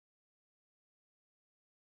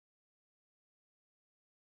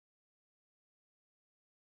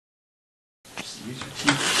Hey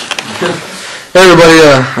everybody,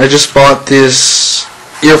 I just bought this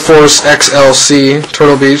Air Force XLC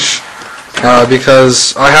Turtle Beach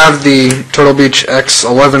because I have the Turtle Beach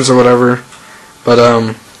X11s or whatever, but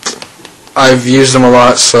I've used them a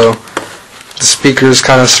lot, so the speakers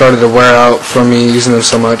kind of started to wear out from me using them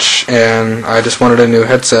so much, and I just wanted a new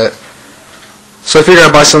headset. So I figured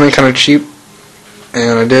I'd buy something kind of cheap,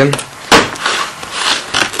 and I did.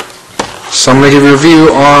 So I'm going to give you a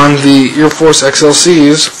review on the Air Force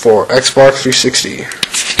XLCs for Xbox 360.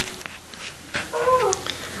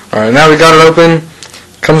 Alright, now we got it open.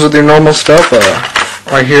 Comes with your normal stuff.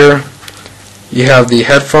 Right here you have the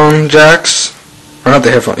headphone jacks. Or not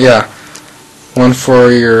the headphone, yeah. One for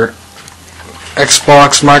your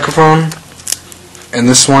Xbox microphone. And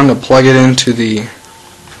this one to plug it into the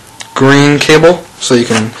green cable so you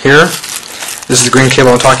can hear. This is the green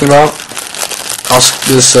cable I'm talking about.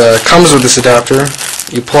 This comes with this adapter.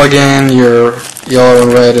 You plug in your yellow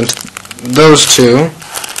and red into those two, and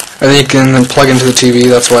then you can plug into the TV.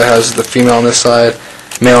 That's why it has the female on this side,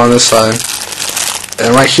 male on this side.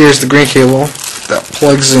 And right here is the green cable that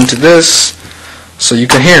plugs into this, so you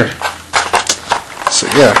can hear. So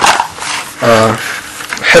yeah,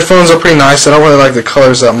 headphones are pretty nice. I don't really like the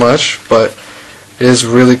colors that much, but it is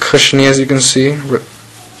really cushiony, as you can see,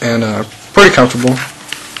 and pretty comfortable.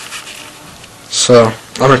 So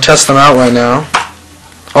I'm gonna test them out right now.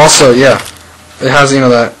 Also, yeah, it has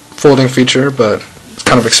that folding feature, but it's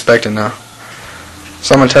kind of expected now.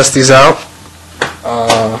 So I'm gonna test these out,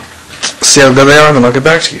 see how good they are, and then I'll get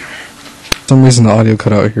back to you. For some reason the audio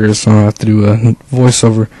cut out here, so I have to do a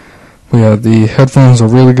voiceover. But yeah, the headphones are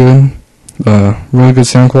really good, really good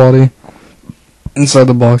sound quality. Inside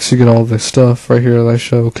the box you get all the stuff right here that I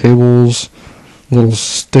show, cables, little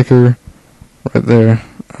sticker right there,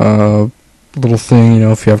 little thing,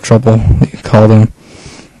 if you have trouble, you can call them.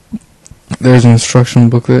 There's an instruction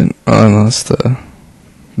booklet. No,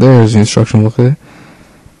 there's the instruction booklet.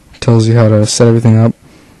 It tells you how to set everything up.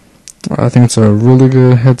 I think it's a really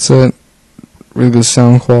good headset, really good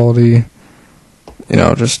sound quality.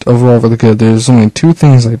 Just overall really good. There's only two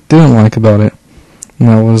things I didn't like about it, and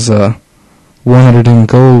that was one, that it didn't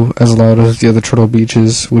go as loud as the other Turtle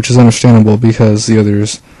Beaches, which is understandable because the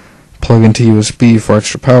others plug into USB for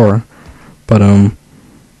extra power. But the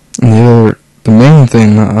main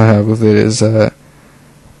thing I have with it is that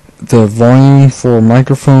the volume for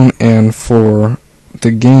microphone and for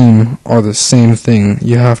the game are the same thing.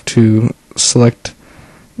 You have to select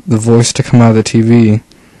the voice to come out of the TV,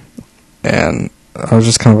 and that was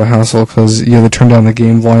just kind of a hassle because you have to turn down the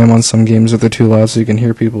game volume on some games if they're too loud so you can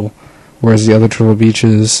hear people, whereas the other Turtle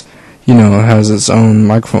Beaches, it has its own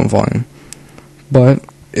microphone volume. But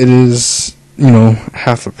it is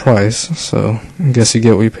half the price, so I guess you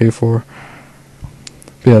get what you pay for.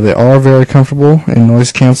 But yeah, they are very comfortable and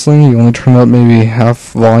noise canceling. You only turn up maybe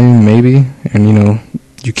half volume, maybe, and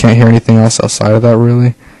you can't hear anything else outside of that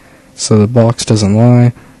really. So the box doesn't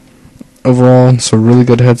lie. Overall, it's a really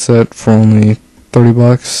good headset for only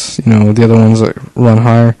 $30. The other ones that run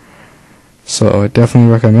higher, so I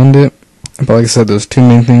definitely recommend it. But like I said, those two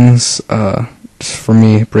main things, just for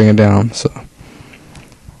me, bring it down. So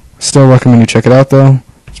still recommend you check it out though.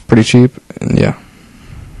 It's pretty cheap, and yeah.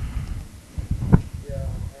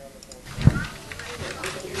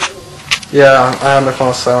 Yeah, I have my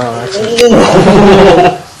phone silent on accident.